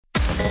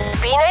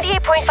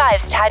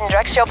B98.5's Tad and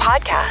Drex Show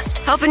podcast,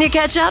 helping you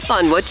catch up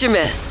on what you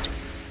missed.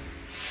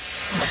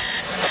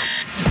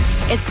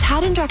 It's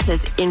Tad and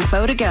Drex's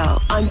Info to Go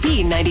on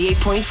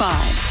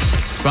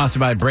B98.5. Sponsored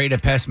by Breda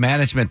Pest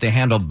Management. They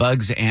handle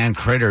bugs and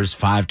critters.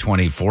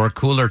 524.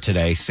 Cooler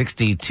today,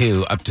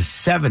 62, up to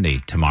 70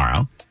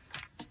 tomorrow.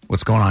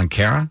 What's going on,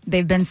 Kara?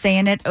 They've been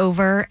saying it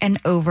over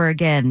and over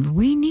again.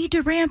 We need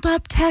to ramp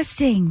up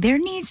testing. There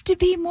needs to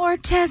be more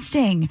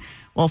testing.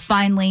 Well,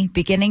 finally,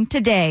 beginning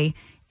today,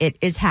 it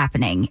is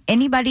happening.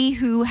 Anybody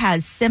who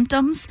has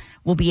symptoms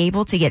will be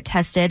able to get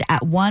tested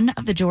at one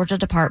of the Georgia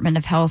Department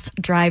of Health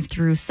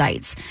drive-through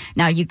sites.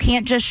 Now, you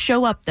can't just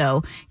show up,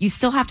 though. You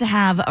still have to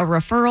have a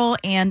referral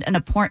and an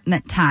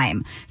appointment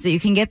time. So you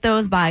can get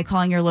those by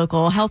calling your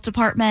local health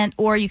department,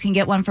 or you can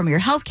get one from your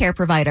healthcare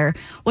provider.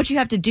 What you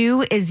have to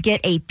do is get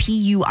a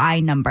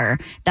PUI number.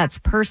 That's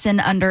person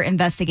under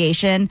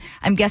investigation.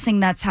 I'm guessing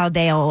that's how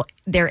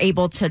they're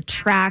able to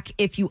track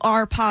if you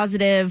are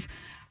positive,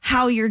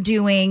 how you're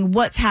doing,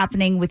 what's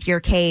happening with your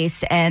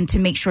case, and to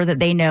make sure that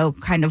they know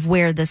kind of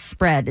where the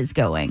spread is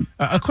going.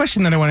 A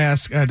question that I want to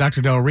ask Dr.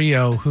 Del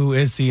Rio, who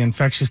is the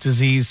infectious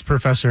disease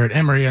professor at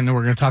Emory, and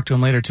we're going to talk to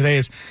him later today,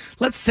 is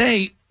let's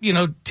say,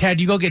 Ted,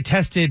 you go get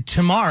tested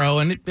tomorrow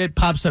and it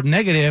pops up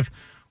negative.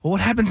 Well, what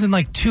happens in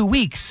like 2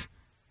 weeks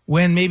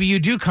when maybe you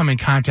do come in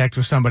contact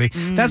with somebody?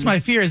 That's my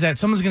fear, is that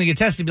someone's going to get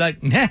tested and be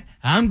like, nah,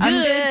 I'm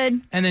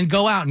good, and then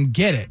go out and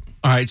get it.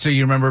 All right, so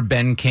you remember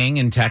Ben King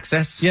in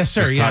Texas? Yes,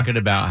 sir. He was talking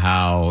about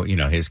how,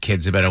 his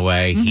kids have been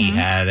away. Mm-hmm. He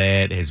had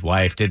it. His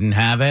wife didn't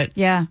have it.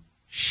 Yeah.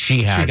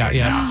 She has it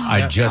yeah. now.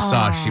 I just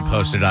saw she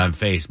posted on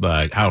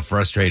Facebook how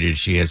frustrated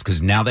she is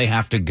because now they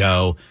have to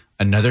go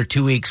another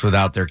 2 weeks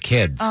without their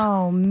kids.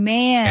 Oh,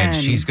 man. And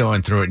she's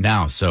going through it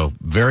now. So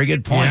very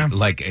good point.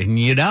 Yeah. And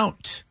you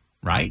don't,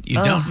 right?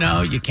 You don't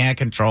know. You can't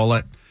control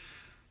it.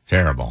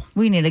 Terrible.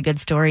 We need a good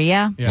story,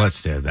 yeah? Let's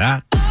do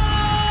that.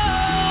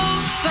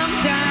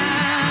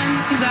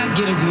 I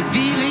get a good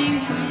feeling,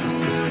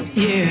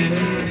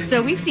 yeah.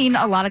 So we've seen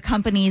a lot of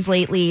companies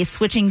lately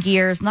switching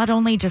gears, not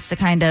only just to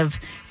kind of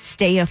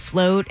stay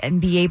afloat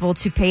and be able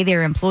to pay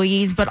their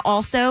employees, but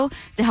also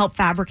to help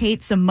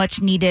fabricate some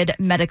much needed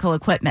medical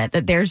equipment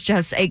that there's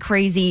just a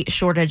crazy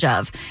shortage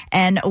of.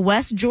 And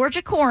West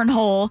Georgia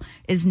Cornhole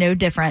is no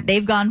different.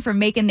 They've gone from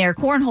making their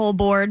cornhole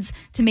boards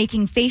to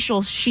making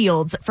facial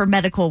shields for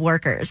medical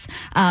workers.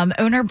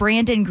 Owner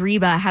Brandon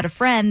Greba had a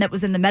friend that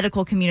was in the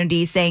medical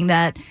community saying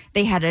that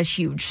they had a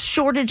huge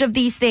shortage of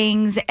these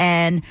things,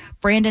 and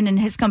Brandon and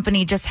his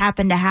company just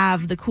happened to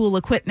have the cool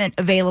equipment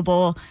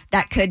available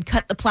that could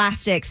cut the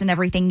plastics and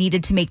everything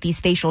needed to make these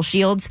facial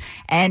shields.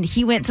 And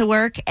he went to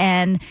work,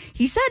 and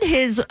he said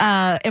his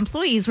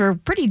employees were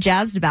pretty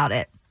jazzed about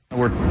it.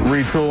 We're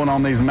retooling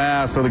on these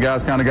masks, so the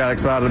guys kind of got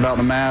excited about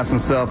the masks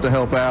and stuff to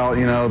help out,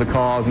 the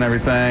cause and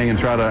everything, and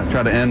try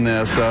to end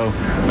this. So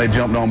they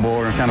jumped on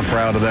board, and kind of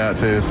proud of that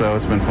too. So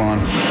it's been fun.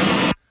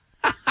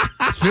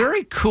 It's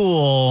very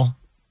cool,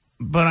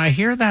 but I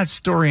hear that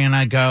story and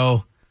I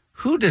go,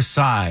 who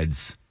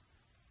decides?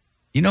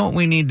 You know what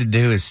we need to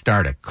do is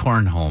start a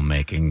cornhole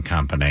making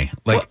company.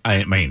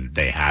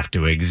 They have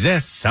to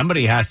exist.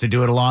 Somebody has to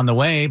do it along the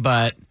way,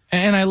 but...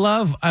 And I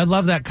love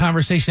that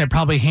conversation I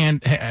probably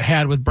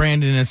had with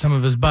Brandon and some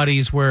of his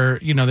buddies where,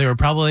 they were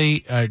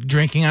probably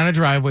drinking on a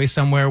driveway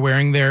somewhere,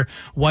 wearing their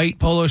white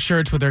polo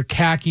shirts with their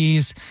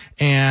khakis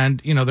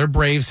and, their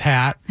Braves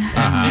hat.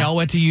 And they all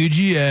went to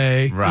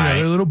UGA. Right.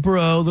 Their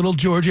little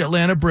Georgia,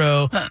 Atlanta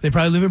bro. They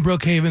probably live in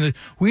Brookhaven.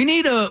 We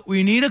need a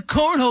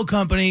cornhole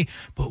company,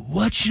 but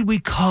what should we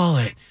call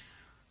it?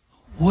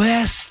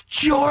 West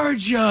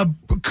Georgia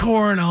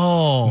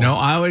Cornhole. No,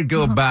 I would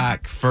go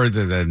back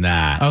further than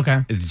that.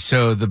 Okay.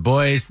 So the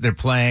boys, they're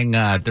playing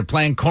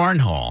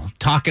cornhole,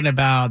 talking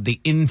about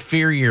the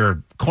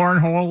inferior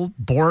cornhole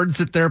boards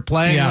that they're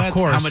playing with. Of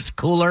course. How much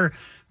cooler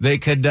they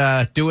could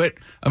do it.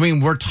 I mean,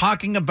 we're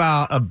talking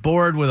about a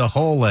board with a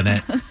hole in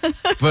it,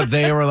 but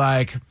they were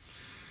like,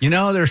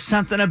 there's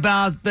something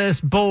about this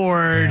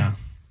board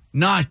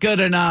not good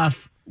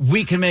enough.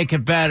 We can make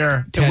it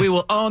better, and we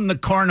will own the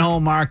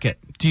cornhole market.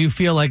 Do you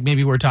feel like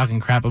maybe we're talking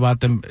crap about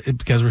them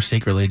because we're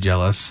secretly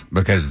jealous?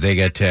 Because they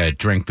get to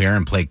drink beer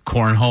and play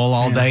cornhole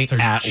all day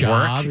at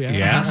job, work? Yeah.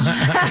 Yes.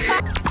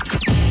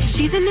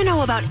 She's in the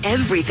know about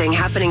everything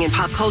happening in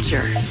pop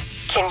culture.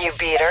 Can you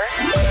beat her?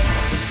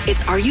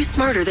 It's Are You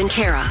Smarter Than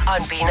Kara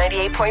on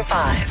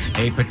B98.5.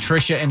 Hey,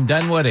 Patricia and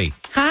Dunwoody.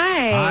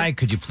 Hi. Hi,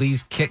 could you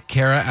please kick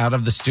Kara out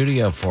of the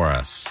studio for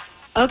us?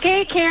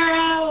 Okay,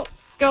 Kara.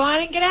 Go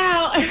on and get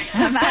out.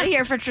 I'm out of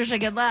here, Patricia.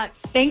 Good luck.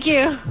 Thank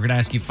you. We're going to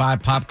ask you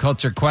 5 pop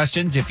culture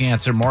questions. If you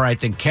answer more right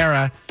than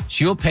Kara,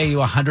 she will pay you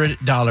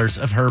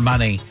 $100 of her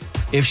money.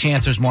 If she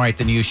answers more right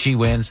than you, she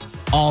wins.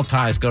 All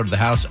ties go to the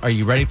house. Are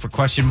you ready for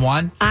question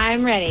 1?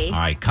 I'm ready. All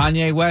right.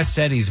 Kanye West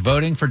said he's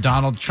voting for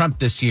Donald Trump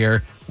this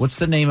year. What's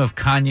the name of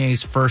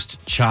Kanye's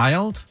first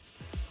child?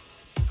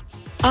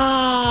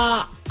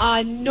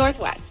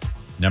 Northwest.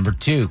 Number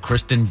 2,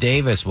 Kristen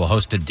Davis will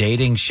host a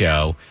dating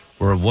show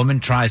where a woman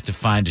tries to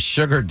find a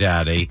sugar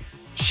daddy.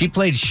 She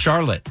played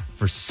Charlotte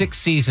for 6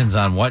 seasons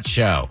on what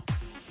show?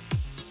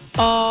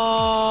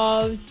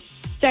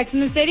 Sex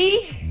in the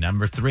City.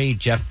 Number 3,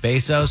 Jeff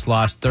Bezos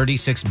lost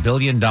 $36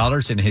 billion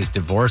in his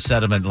divorce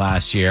settlement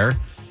last year.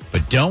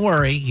 But don't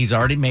worry, he's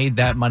already made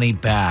that money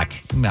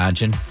back.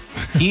 Imagine.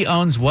 He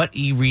owns what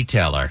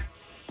e-retailer?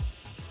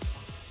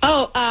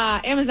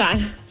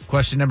 Amazon.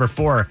 Question number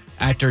 4.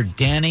 Actor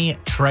Danny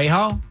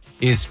Trejo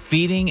is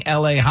feeding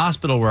LA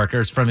hospital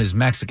workers from his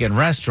Mexican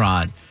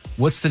restaurant.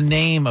 What's the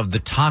name of the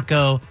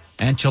taco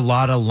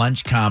enchilada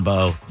lunch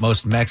combo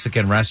most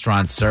Mexican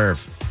restaurants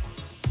serve?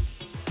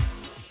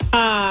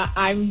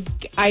 A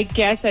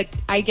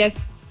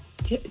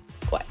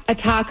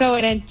taco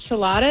and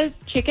enchiladas,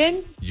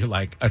 chicken. You're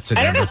like, it's a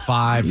number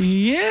 5.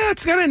 Yeah,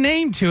 it's got a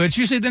name to it. It's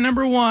usually the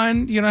number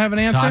 1. You don't have an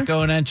answer?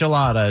 Taco and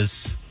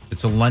enchiladas.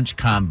 It's a lunch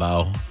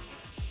combo.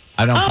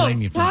 I don't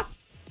blame you for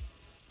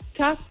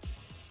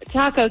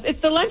tacos.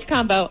 It's the lunch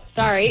combo.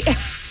 Sorry. All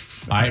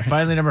right,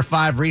 finally, number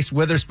 5. Reese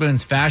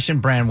Witherspoon's fashion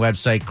brand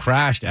website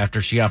crashed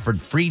after she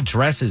offered free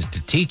dresses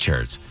to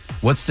teachers.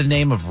 What's the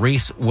name of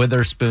Reese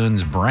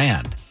Witherspoon's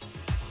brand?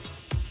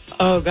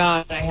 Oh,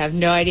 God, I have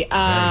no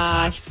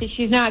idea.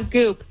 She's not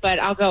Goop, but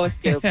I'll go with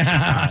Goop.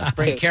 Let's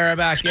bring Kara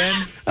back in.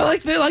 I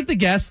like the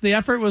guess. The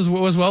effort was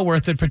well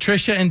worth it.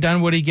 Patricia and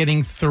Dunwoody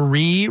getting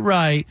 3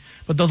 right,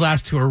 but those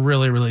last 2 are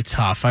really, really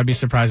tough. I'd be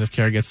surprised if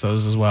Kara gets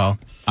those as well.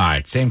 All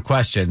right, same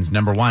questions.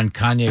 Number 1,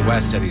 Kanye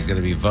West said he's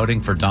going to be voting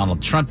for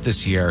Donald Trump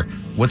this year.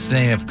 What's the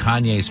name of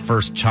Kanye's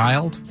first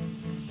child?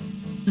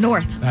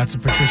 North. That's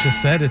what Patricia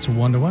said. It's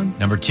 1-1.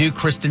 Number 2,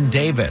 Kristen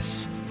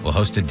Davis will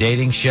host a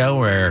dating show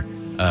where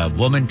a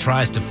woman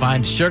tries to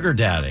find sugar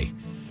daddy.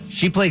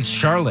 She played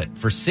Charlotte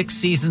for 6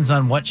 seasons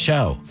on what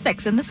show?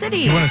 Sex in the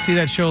City. If you want to see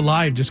that show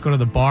live, just go to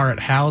the bar at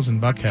Hal's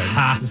in Buckhead.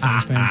 It's the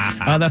same thing.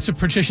 That's what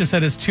Patricia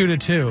said is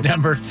 2-2.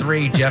 Number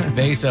 3, Jeff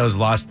Bezos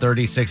lost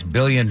 $36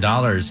 billion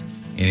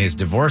in his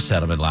divorce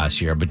settlement last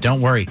year. But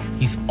don't worry,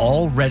 he's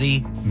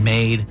already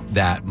made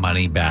that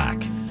money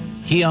back.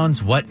 He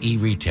owns what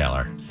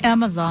e-retailer?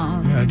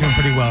 Amazon. Yeah, doing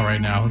pretty well right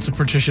now. That's what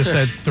Patricia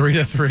said,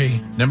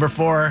 3-3. Number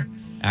 4,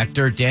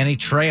 actor Danny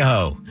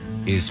Trejo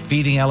is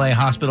feeding LA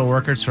hospital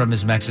workers from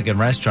his Mexican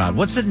restaurant.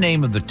 What's the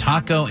name of the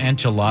taco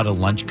enchilada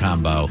lunch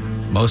combo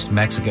most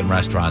Mexican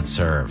restaurants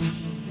serve?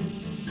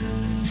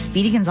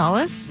 Speedy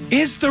Gonzalez?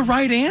 Is the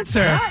right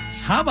answer. What?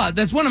 How about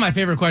that's one of my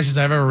favorite questions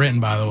I've ever written,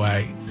 by the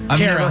way. I've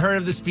Kara. never heard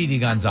of the Speedy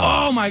Gonzalez.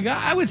 Oh, my God.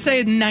 I would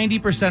say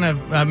 90% of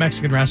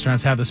Mexican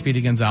restaurants have the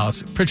Speedy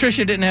Gonzalez.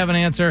 Patricia didn't have an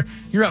answer.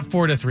 You're up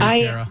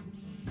 4-3, Kara.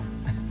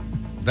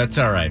 That's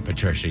all right,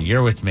 Patricia.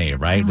 You're with me,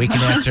 right? We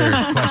can answer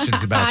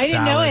questions about I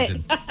didn't know salads.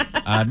 it.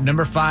 And,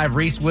 number 5,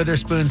 Reese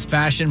Witherspoon's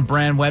fashion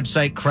brand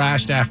website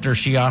crashed after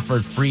she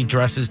offered free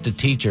dresses to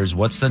teachers.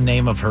 What's the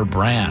name of her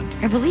brand?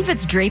 I believe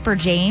it's Draper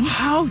James.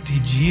 How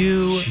did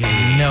you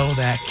know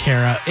that,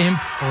 Kara?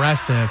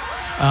 Impressive.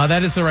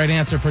 That is the right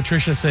answer.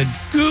 Patricia said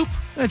Goop.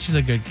 That's just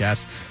a good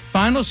guess.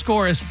 Final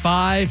score is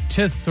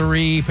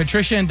 5-3.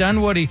 Patricia and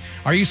Dunwoody,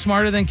 are you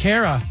smarter than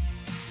Kara?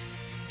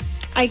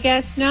 I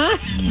guess not.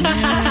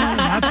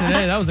 Not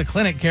today. That was a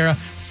clinic, Kara.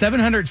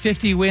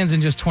 750 wins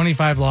and just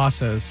 25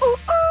 losses. Ooh,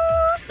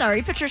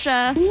 sorry,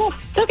 Patricia.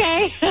 It's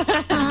okay.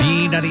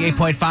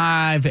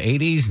 B98.5,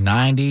 80s,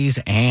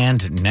 90s,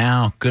 and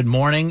now. Good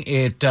morning.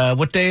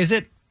 What day is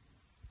it?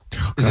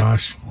 Oh,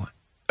 gosh.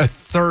 A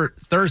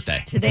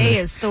Thursday. Today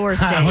is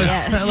Thursday, I was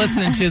yes.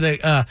 listening to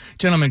the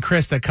gentleman,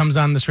 Chris, that comes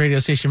on this radio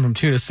station from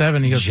 2 to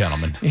 7. He goes,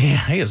 Gentleman. Yeah,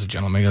 he is a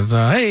gentleman. He goes,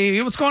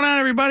 hey, what's going on,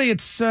 everybody?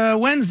 It's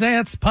Wednesday.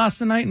 It's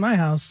pasta night in my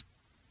house.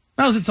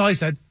 That's all he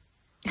said.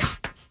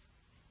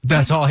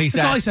 That's all he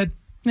said? That's all he said.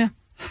 Yeah.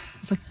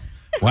 It's like,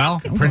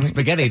 well, Prince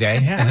Spaghetti Day,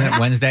 isn't it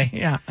Wednesday?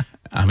 yeah.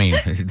 I mean,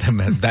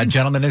 that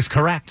gentleman is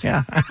correct.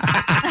 Yeah.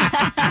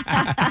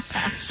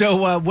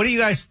 So what do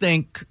you guys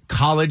think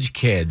college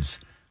kids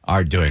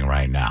are doing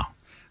right now?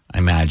 I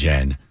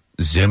imagine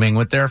Zooming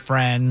with their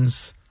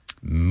friends,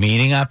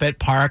 meeting up at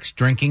parks,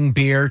 drinking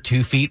beer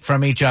 2 feet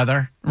from each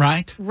other,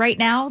 right? Right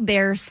now,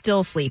 they're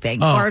still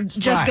sleeping Oh, or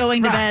just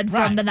going to bed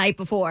right. from the night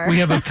before. We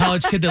have a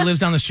college kid that lives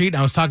down the street, and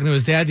I was talking to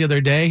his dad the other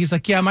day. He's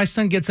like, yeah, my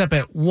son gets up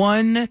at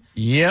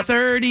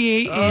 1:30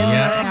 in the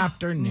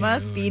afternoon.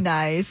 Must be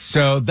nice.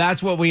 So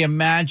that's what we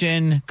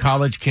imagine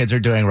college kids are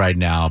doing right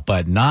now,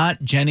 but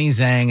not Jenny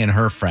Zhang and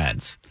her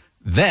friends.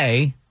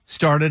 They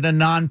started a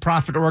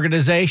nonprofit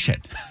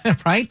organization,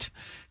 right?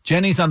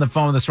 Jenny's on the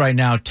phone with us right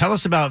now. Tell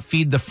us about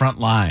Feed the Front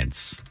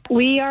Lines.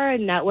 We are a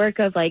network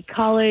of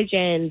college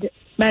and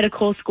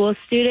medical school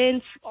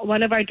students.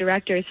 One of our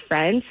director's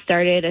friends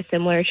started a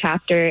similar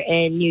chapter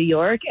in New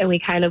York, and we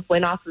kind of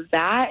went off of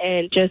that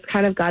and just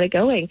kind of got it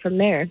going from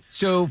there.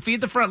 So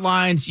Feed the Front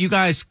Lines, you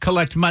guys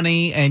collect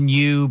money, and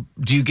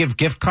do you give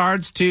gift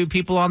cards to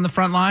people on the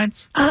front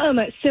lines?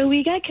 So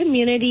we get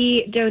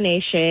community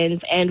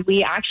donations, and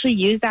we actually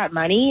use that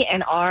money,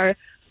 and our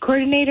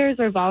coordinators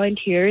or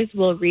volunteers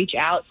will reach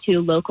out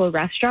to local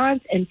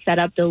restaurants and set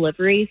up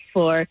deliveries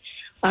for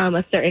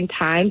a certain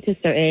time to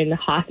certain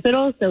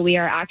hospitals. So we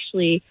are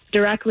actually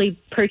directly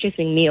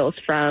purchasing meals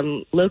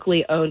from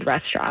locally owned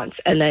restaurants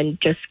and then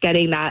just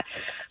getting that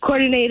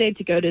coordinated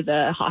to go to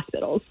the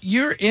hospitals.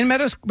 You're in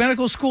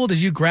medical school. Did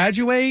you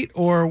graduate,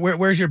 or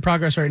where's your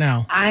progress right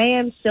now? I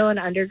am still an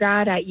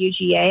undergrad at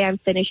UGA. I'm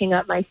finishing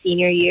up my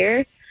senior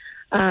year.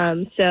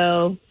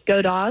 So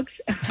go Dogs.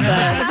 But,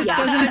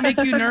 Doesn't it make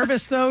you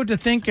nervous, though, to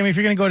think, I mean, if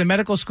you're going to go to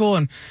medical school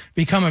and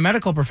become a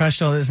medical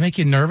professional, does it make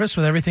you nervous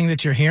with everything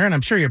that you're hearing?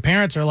 I'm sure your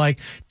parents are like,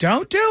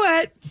 don't do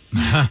it.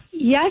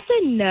 Yes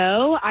and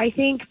no. I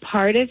think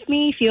part of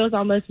me feels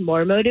almost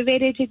more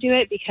motivated to do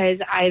it because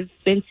I've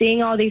been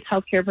seeing all these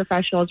healthcare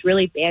professionals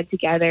really band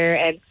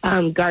together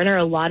and garner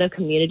a lot of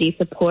community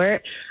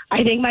support.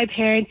 I think my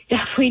parents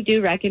definitely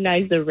do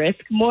recognize the risk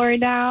more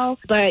now.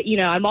 But,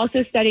 I'm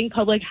also studying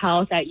public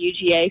health at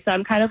UGA. So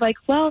I'm kind of like,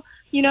 well,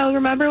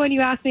 remember when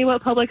you asked me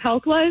what public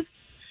health was?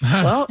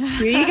 Well,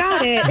 here you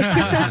got it.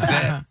 This is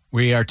it.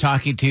 We are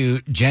talking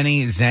to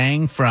Jenny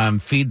Zhang from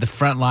Feed the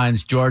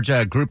Frontlines, Georgia,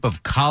 a group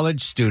of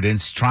college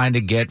students trying to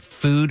get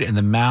food in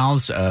the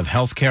mouths of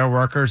healthcare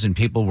workers and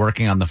people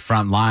working on the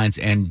front lines.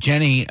 And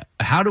Jenny,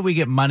 how do we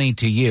get money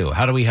to you?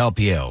 How do we help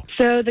you?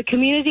 So the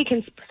community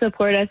can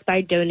support us by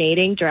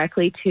donating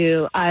directly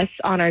to us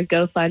on our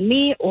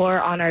GoFundMe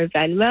or on our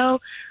Venmo.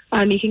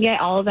 You can get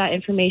all of that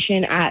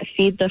information at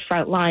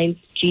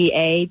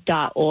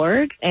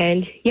feedthefrontlinesga.org.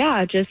 And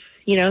just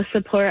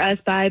support us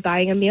by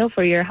buying a meal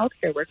for your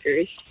healthcare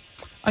workers.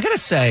 I got to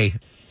say,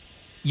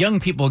 young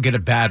people get a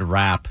bad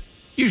rap,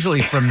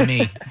 usually from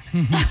me.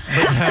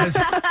 Because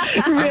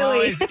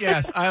Really?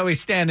 I always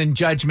stand in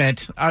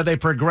judgment. Are they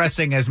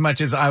progressing as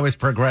much as I was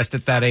progressed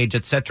at that age,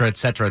 et cetera, et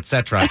cetera, et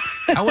cetera?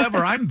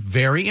 However, I'm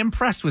very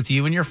impressed with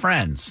you and your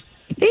friends.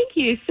 Thank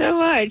you so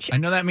much. I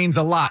know that means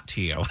a lot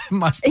to you. It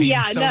must mean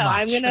so much.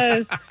 I'm going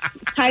to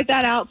type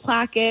that out,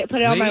 plaque it,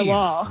 put it on my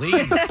wall.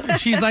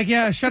 Please. She's like,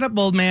 yeah, shut up,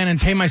 old man, and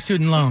pay my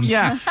student loans.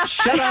 Yeah,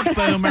 shut up,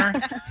 boomer.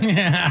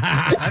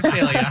 Yeah, I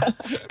feel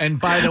you. And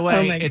by the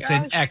way, it's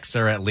an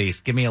Xer at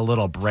least. Give me a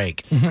little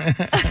break.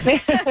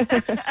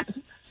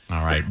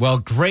 All right. Well,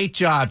 great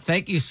job.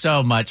 Thank you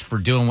so much for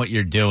doing what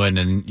you're doing,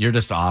 and you're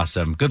just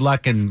awesome. Good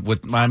luck. And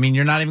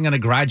you're not even going to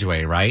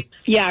graduate, right?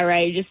 Yeah,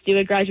 right. Just do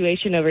a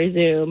graduation over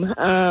Zoom.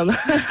 I'm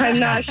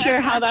not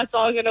sure how that's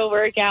all going to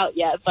work out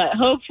yet, but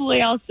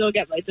hopefully I'll still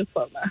get my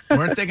diploma.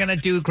 Weren't they going to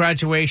do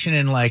graduation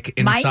in inside?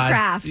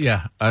 Minecraft.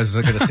 Yeah. I was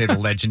going to say The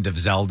Legend of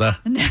Zelda.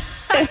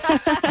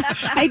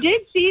 I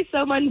did see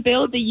someone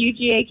build the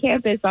UGA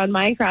campus on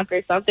Minecraft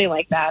or something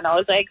like that, and I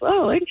was like,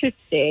 oh,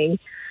 interesting.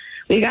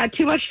 We got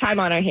too much time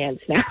on our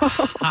hands now.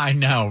 I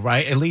know,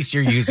 right? At least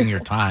you're using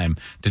your time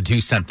to do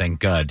something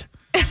good.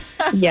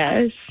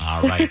 Yes.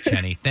 All right,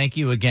 Jenny. Thank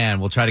you again.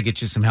 We'll try to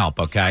get you some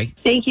help, okay?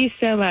 Thank you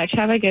so much.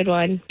 Have a good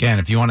one. Again,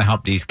 if you want to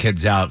help these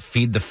kids out,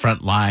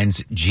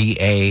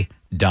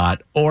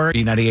 feedthefrontlinesga.org.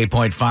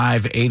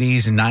 98.5,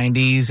 80s and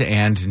 90s.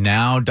 And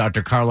now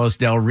Dr. Carlos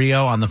Del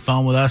Rio on the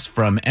phone with us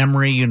from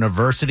Emory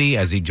University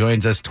as he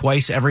joins us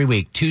twice every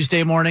week.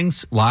 Tuesday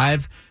mornings,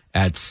 live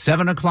at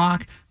 7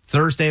 o'clock.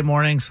 Thursday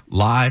mornings,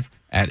 live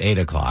at 8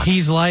 o'clock.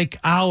 He's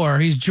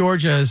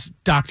Georgia's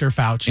Dr.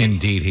 Fauci.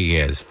 Indeed he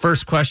is.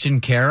 First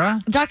question,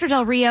 Kara. Dr.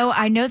 Del Rio,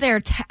 I know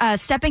they're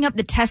stepping up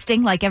the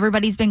testing like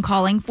everybody's been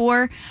calling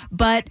for,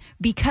 but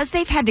because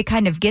they've had to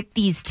kind of get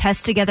these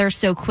tests together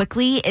so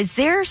quickly, is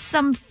there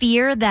some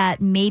fear that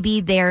maybe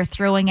they're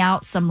throwing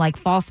out some like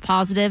false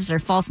positives or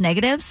false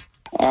negatives?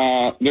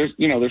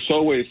 There's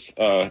always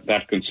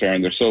that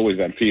concern. There's always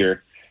that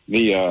fear.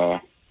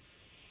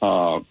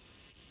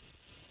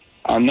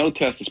 No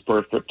test is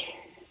perfect,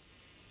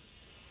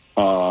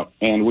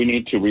 and we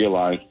need to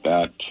realize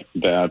that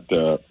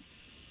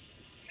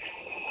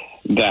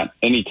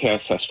any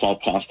test has false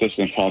positives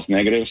and false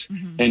negatives,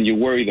 and you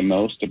worry the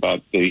most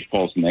about the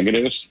false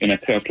negatives in a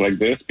test like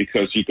this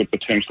because you could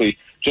potentially,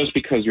 just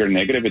because you're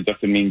negative, it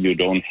doesn't mean you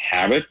don't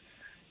have it,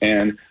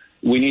 and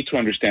we need to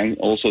understand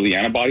also the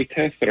antibody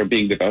tests that are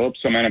being developed.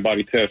 Some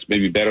antibody tests may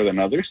be better than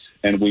others,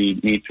 and we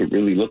need to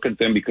really look at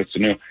them because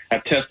a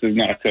test is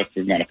not a test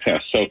is not a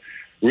test. So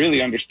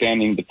really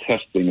understanding the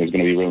testing is going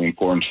to be really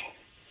important.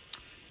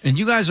 And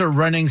you guys are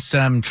running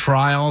some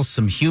trials,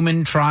 some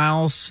human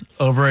trials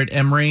over at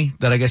Emory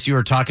that I guess you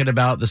were talking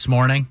about this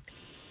morning?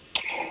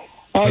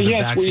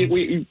 Yes,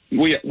 we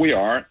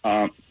are.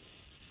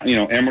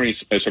 Emory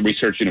is a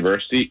research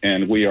university,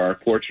 and we are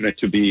fortunate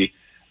to be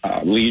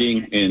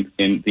leading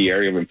in the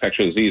area of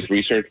infectious disease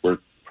research. We're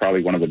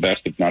probably one of the best,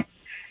 if not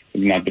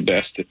the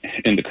best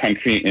in the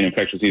country in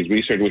infectious disease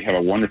research. We have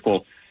a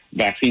wonderful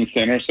vaccine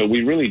center. So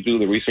we really do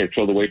the research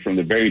all the way from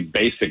the very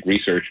basic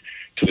research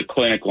to the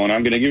clinical. And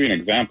I'm going to give you an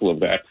example of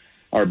that.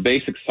 Our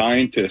basic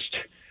scientist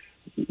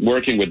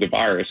working with the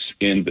virus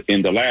in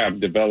the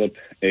lab developed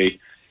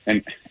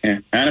an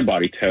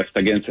antibody test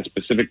against a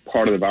specific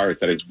part of the virus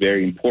that is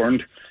very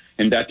important.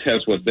 And that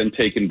test was then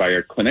taken by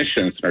our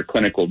clinicians and our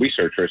clinical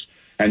researchers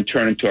and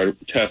turned into our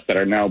tests that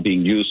are now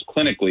being used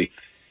clinically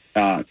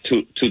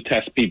to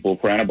test people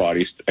for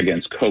antibodies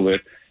against COVID.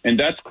 And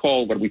that's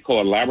called what we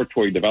call a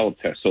laboratory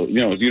developed test. So,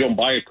 you don't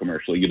buy it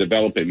commercially, you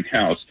develop it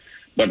in-house.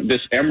 But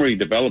this Emory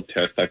developed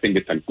test, I think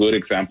it's a good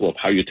example of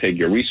how you take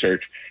your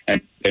research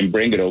and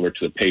bring it over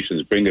to the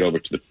patients, bring it over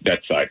to the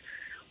bedside.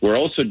 We're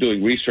also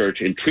doing research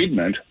in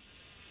treatment,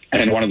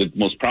 and one of the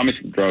most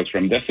promising drugs,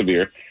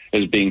 remdesivir,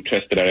 is being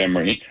tested at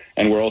Emory.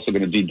 And we're also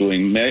going to be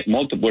doing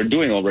we're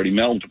doing already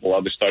multiple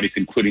other studies,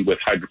 including with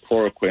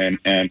hydrochloroquine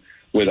and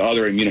with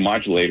other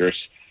immunomodulators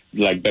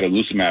like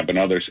betulizumab and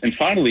others. And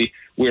finally,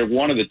 we're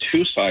one of the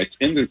 2 sites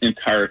in the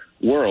entire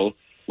world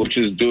which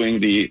is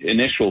doing the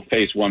initial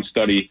phase 1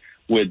 study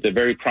with the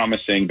very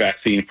promising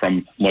vaccine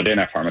from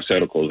Moderna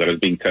Pharmaceuticals that is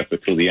being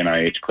tested through the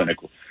NIH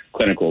clinical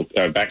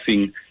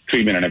vaccine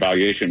treatment and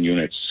evaluation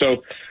units.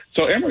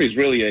 So Emory is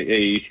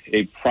really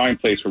a prime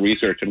place for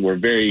research, and we're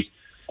very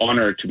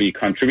honored to be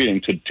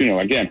contributing to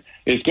again,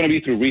 it's going to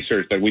be through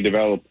research that we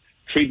develop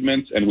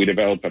treatments and we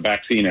develop a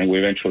vaccine and we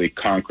eventually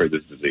conquer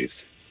this disease.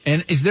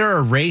 And is there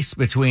a race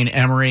between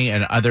Emory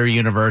and other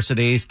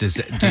universities?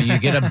 Do you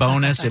get a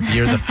bonus if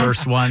you're the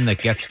first one that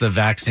gets the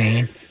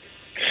vaccine?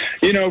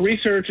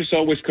 Research is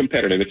always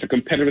competitive. It's a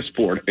competitive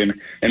sport, and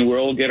we'll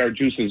all get our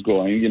juices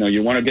going.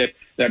 You want to get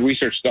that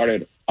research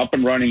started up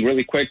and running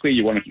really quickly.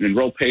 You want to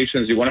enroll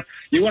patients. You want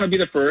to be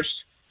the first,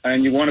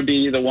 and you want to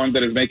be the one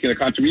that is making the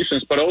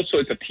contributions. But also,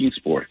 it's a team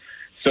sport.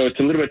 So it's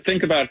a little bit.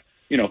 Think about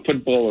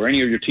football or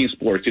any of your team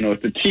sports.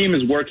 If the team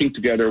is working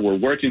together, we're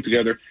working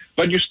together,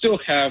 but you still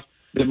have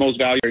the most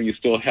value, and you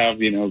still have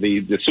the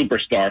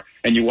superstar,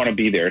 and you want to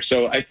be there.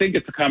 So I think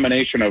it's a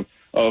combination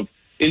of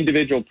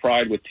individual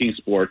pride with team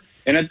sport.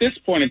 And at this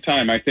point in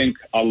time, I think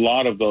a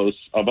lot of us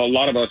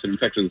in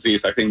infectious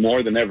disease, I think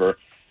more than ever,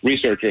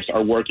 researchers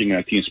are working in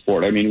a team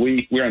sport. I mean,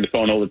 we're on the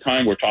phone all the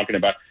time. We're talking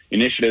about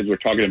initiatives. We're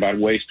talking about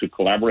ways to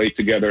collaborate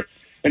together.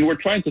 And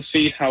we're trying to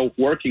see how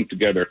working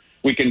together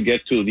we can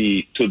get to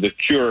the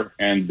cure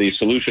and the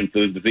solution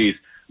to the disease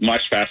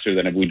much faster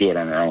than if we do it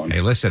on our own.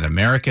 Hey, listen,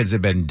 Americans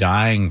have been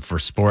dying for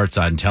sports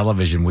on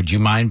television. Would you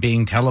mind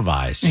being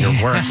televised? Your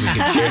work, we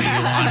could cheer you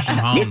on from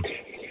home.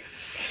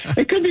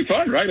 It could be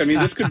fun, right? I mean,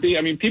 this could be.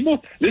 I mean,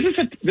 people. This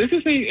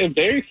is a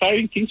very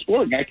exciting team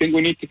sport, and I think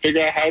we need to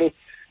figure out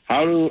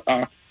how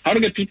to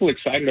get people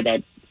excited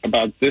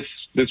about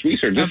this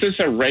research. This is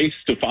a race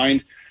to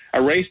find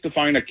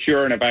a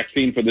cure and a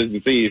vaccine for this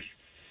disease,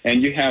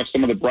 and you have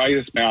some of the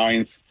brightest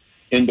minds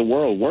in the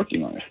world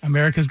working on it.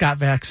 America's got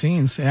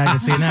vaccines. I can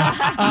see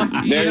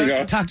now. There you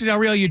go. Dr. Del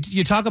Rio,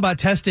 you talk about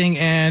testing,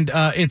 and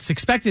it's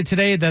expected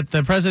today that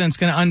the president's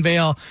going to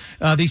unveil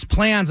these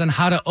plans on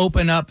how to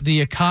open up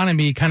the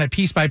economy kind of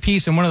piece by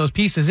piece. And one of those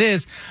pieces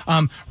is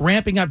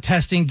ramping up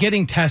testing,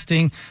 getting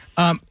testing.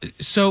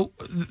 So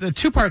the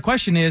 2-part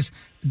question is,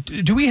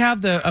 do we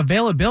have the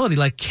availability?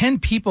 Like, can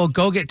people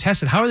go get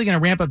tested? How are they going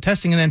to ramp up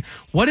testing? And then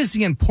what is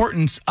the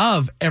importance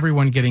of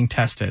everyone getting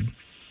tested?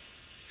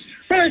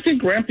 Well, I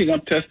think ramping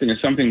up testing is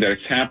something that is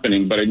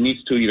happening, but it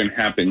needs to even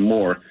happen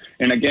more.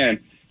 And again,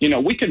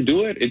 we can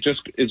do it. It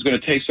just is going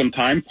to take some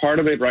time. Part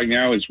of it right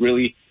now is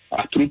really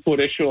a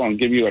throughput issue. I'll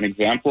give you an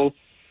example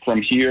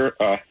from here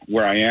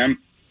where I am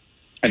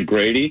at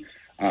Grady.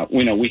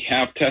 We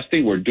have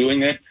testing. We're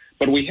doing it.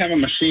 But we have a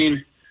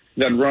machine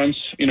that runs,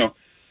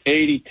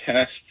 80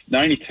 tests,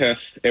 90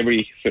 tests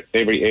every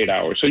 8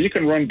 hours. So you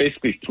can run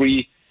basically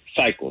 3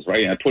 cycles,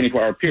 right? In a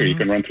 24-hour period, you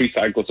can run 3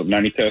 cycles of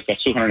 90 tests.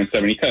 That's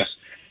 270 tests.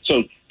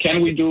 So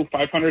can we do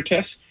 500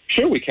 tests?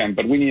 Sure we can,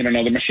 but we need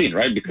another machine,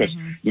 right? Because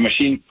the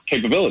machine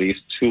capability is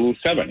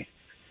 270.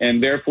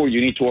 And therefore, you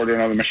need to order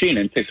another machine.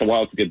 And it takes a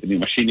while to get the new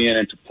machine in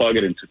and to plug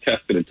it and to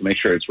test it and to make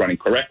sure it's running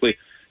correctly.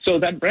 So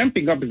that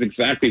ramping up is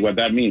exactly what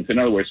that means. In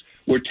other words,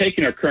 we're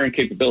taking our current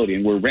capability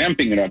and we're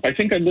ramping it up. I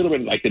think a little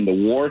bit like in the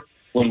war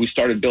when we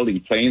started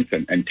building planes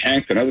and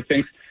tanks and other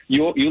things.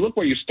 You look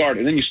where you start,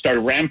 and then you start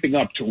ramping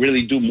up to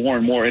really do more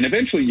and more. And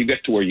eventually you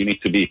get to where you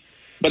need to be.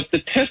 But the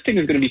testing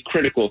is going to be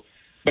critical,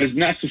 but it's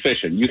not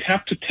sufficient. You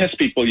have to test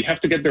people. You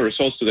have to get the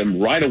results to them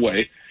right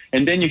away.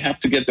 And then you have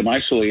to get them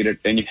isolated,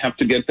 and you have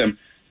to get them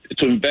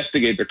to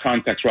investigate their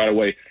contacts right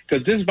away.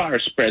 Because this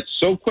virus spreads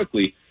so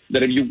quickly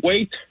that if you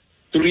wait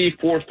 3,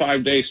 4,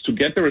 5 days to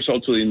get the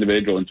results to the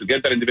individual and to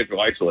get that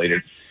individual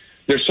isolated,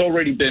 there's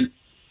already been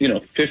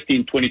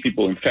 15, 20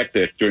 people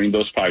infected during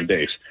those 5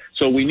 days.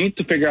 So we need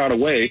to figure out a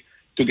way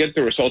to get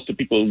the results to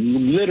people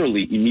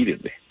literally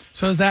immediately.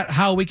 So is that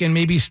how we can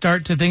maybe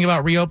start to think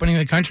about reopening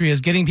the country,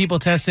 is getting people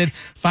tested,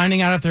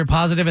 finding out if they're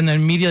positive, and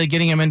then immediately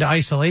getting them into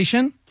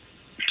isolation?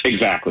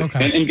 Exactly.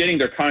 Okay. And getting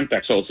their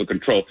contacts also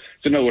controlled.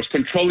 So in other words,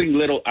 controlling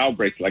little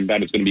outbreaks like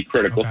that is going to be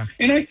critical. Okay.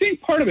 And I think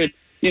part of it,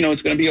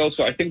 it's going to be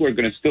also, I think we're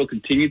going to still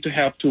continue to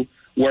have to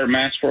wear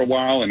masks for a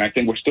while, and I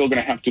think we're still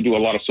going to have to do a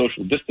lot of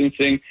social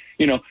distancing.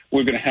 We're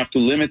going to have to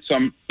limit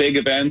some big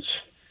events,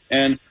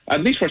 and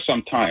at least for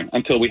some time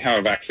until we have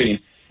a vaccine.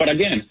 But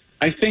again,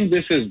 I think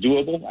this is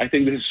doable. I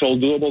think this is so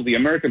doable. The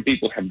American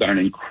people have done an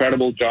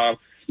incredible job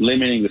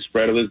limiting the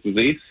spread of this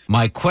disease.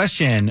 My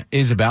question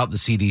is about the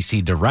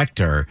CDC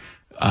director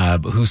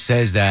who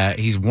says that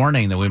he's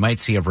warning that we might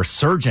see a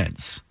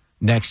resurgence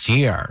next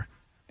year.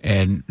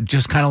 and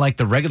just kind of like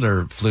the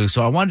regular flu.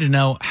 So I wanted to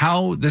know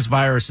how this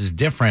virus is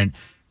different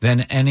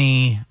than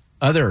any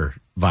other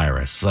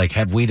virus. Like,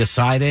 have we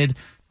decided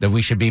that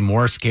we should be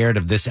more scared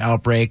of this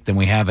outbreak than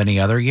we have any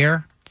other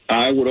year?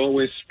 I would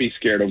always be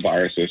scared of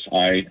viruses.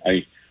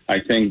 I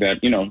think that,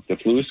 the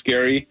flu is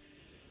scary.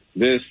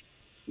 This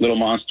little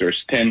monster is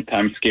 10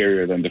 times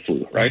scarier than the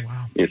flu, right? Oh,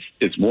 wow.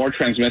 It's more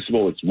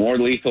transmissible. It's more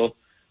lethal.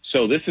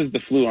 So this is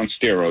the flu on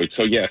steroids.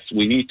 So, yes,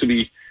 we need to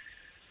be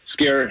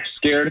scared.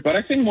 But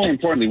I think more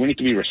importantly, we need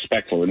to be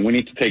respectful and we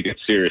need to take it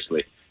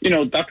seriously.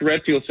 Dr.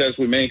 Redfield says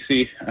we may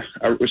see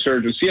a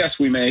resurgence. Yes,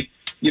 we may.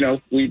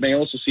 We may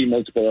also see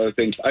multiple other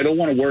things. I don't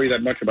want to worry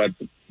that much about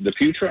the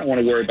future. I want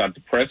to worry about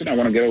the present. I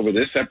want to get over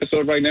this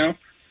episode right now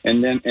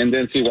and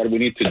then see what we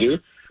need to do.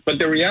 But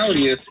the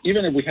reality is,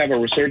 even if we have a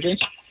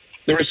resurgence,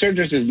 the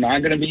resurgence is not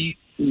going to be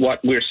what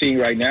we're seeing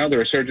right now. The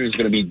resurgence is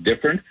going to be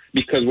different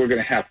because we're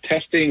going to have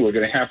testing. We're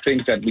going to have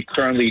things that we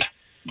currently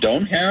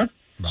don't have.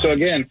 Right. So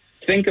again,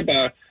 think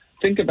about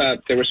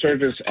the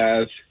resurgence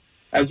as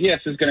yes,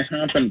 it's going to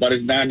happen, but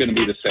it's not going to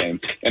be the same.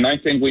 And I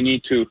think we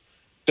need to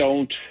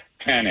don't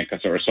panic as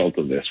a result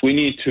of this. We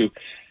need to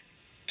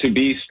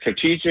be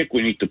strategic.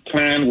 We need to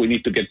plan. We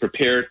need to get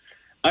prepared.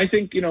 I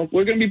think,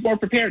 we're going to be more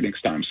prepared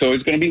next time. So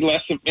it's going to be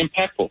less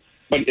impactful.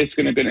 But is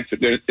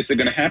it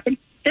going to happen?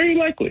 Very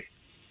likely.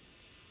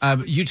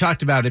 You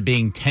talked about it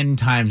being 10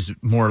 times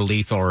more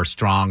lethal or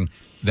strong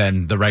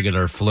than the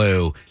regular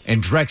flu.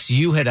 And Drex,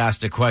 you had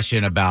asked a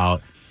question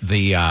about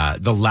the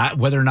lab,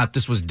 whether or not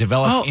this was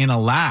developed in a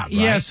lab. Right?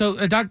 Yeah.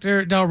 So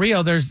Dr. Del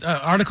Rio, there's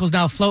articles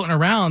now floating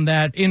around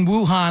that in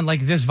Wuhan,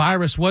 like this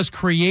virus was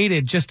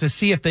created just to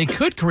see if they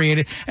could create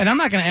it. And I'm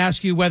not going to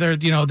ask you whether,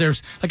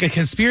 there's like a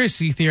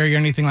conspiracy theory or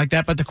anything like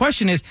that. But the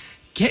question is,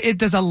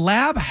 does a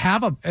lab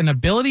have an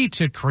ability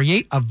to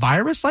create a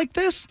virus like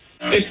this?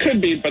 It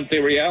could be, but the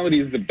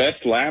reality is the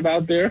best lab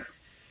out there,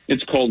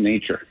 it's called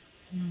nature.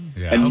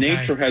 Yeah, and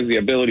nature has the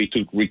ability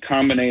to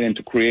recombinate and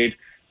to create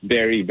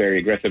very, very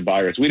aggressive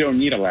virus. We don't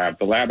need a lab.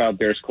 The lab out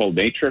there is called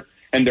nature.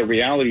 And the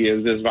reality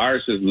is these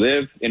viruses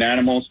live in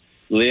animals,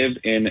 live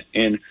in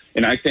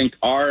I think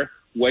our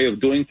way of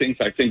doing things,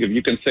 I think if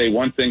you can say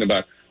one thing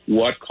about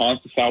what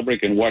caused this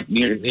outbreak and what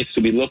needs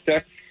to be looked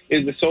at,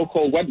 is the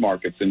so-called wet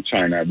markets in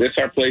China. These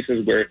are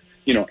places where,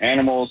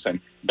 animals and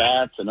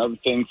bats and other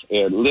things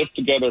live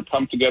together,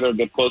 come together,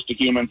 get close to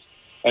humans.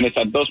 And it's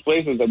at those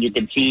places that you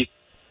can see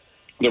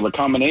the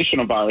recombination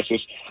of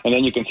viruses, and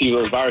then you can see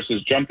those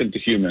viruses jump into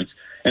humans.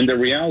 And the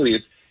reality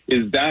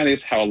is that is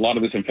how a lot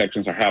of these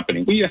infections are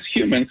happening. We as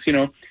humans,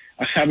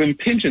 have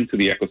impinged into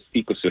the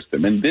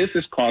ecosystem, and this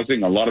is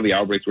causing a lot of the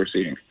outbreaks we're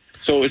seeing.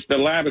 So the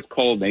lab is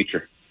called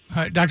nature.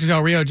 Dr.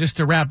 Del Rio, just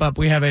to wrap up,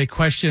 we have a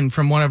question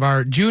from one of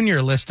our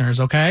junior listeners,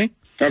 okay?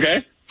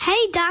 Okay.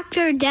 Hey,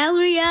 Dr. Del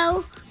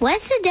Rio,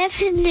 what's the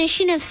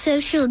definition of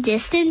social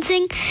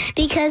distancing?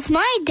 Because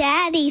my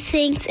daddy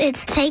thinks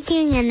it's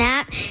taking a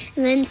nap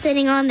and then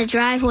sitting on the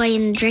driveway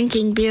and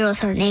drinking beer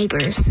with our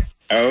neighbors.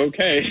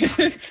 Okay.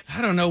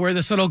 I don't know where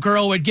this little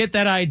girl would get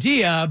that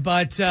idea,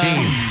 but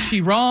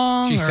she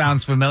wrong? She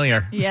sounds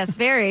familiar. Yes,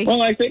 very.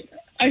 Well, I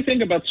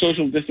think about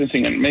social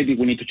distancing, and maybe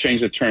we need to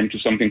change the term to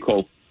something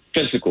called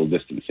physical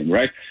distancing,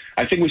 right?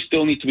 I think we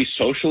still need to be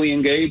socially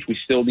engaged. We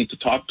still need to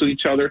talk to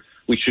each other.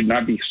 We should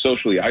not be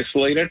socially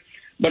isolated,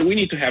 but we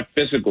need to have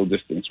physical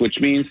distance, which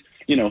means,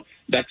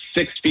 that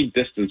 6 feet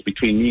distance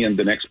between me and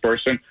the next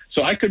person.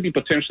 So I could be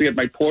potentially at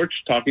my porch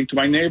talking to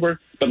my neighbor,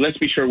 but let's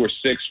be sure we're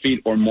 6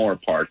 feet or more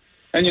apart.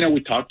 And,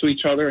 we talk to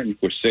each other and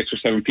we're 6 or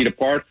 7 feet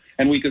apart,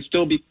 and we can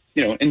still be,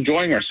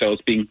 enjoying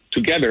ourselves being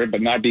together,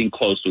 but not being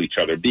close to each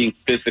other, being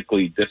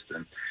physically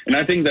distant. And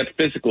I think that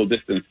physical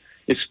distance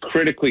is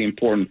critically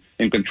important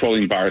in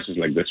controlling viruses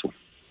like this one.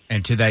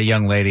 And to that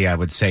young lady, I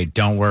would say,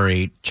 don't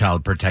worry,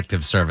 Child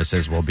Protective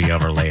Services will be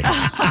over later.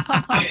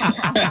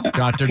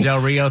 Dr. Del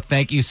Rio,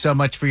 thank you so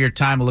much for your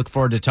time. I look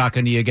forward to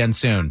talking to you again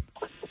soon.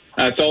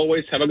 As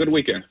always, have a good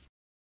weekend.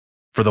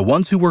 For the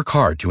ones who work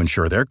hard to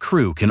ensure their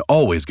crew can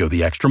always go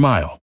the extra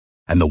mile,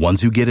 and the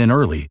ones who get in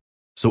early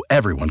so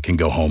everyone can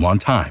go home on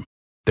time,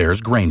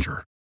 there's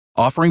Grainger,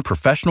 offering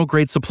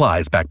professional-grade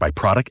supplies backed by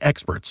product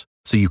experts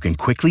so you can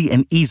quickly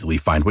and easily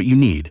find what you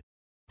need.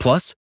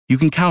 Plus, you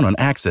can count on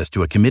access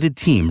to a committed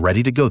team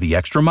ready to go the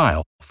extra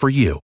mile for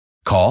you.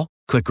 Call,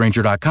 click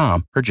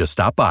Grainger.com, or just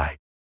stop by.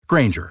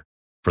 Grainger,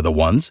 for the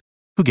ones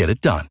who get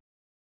it done.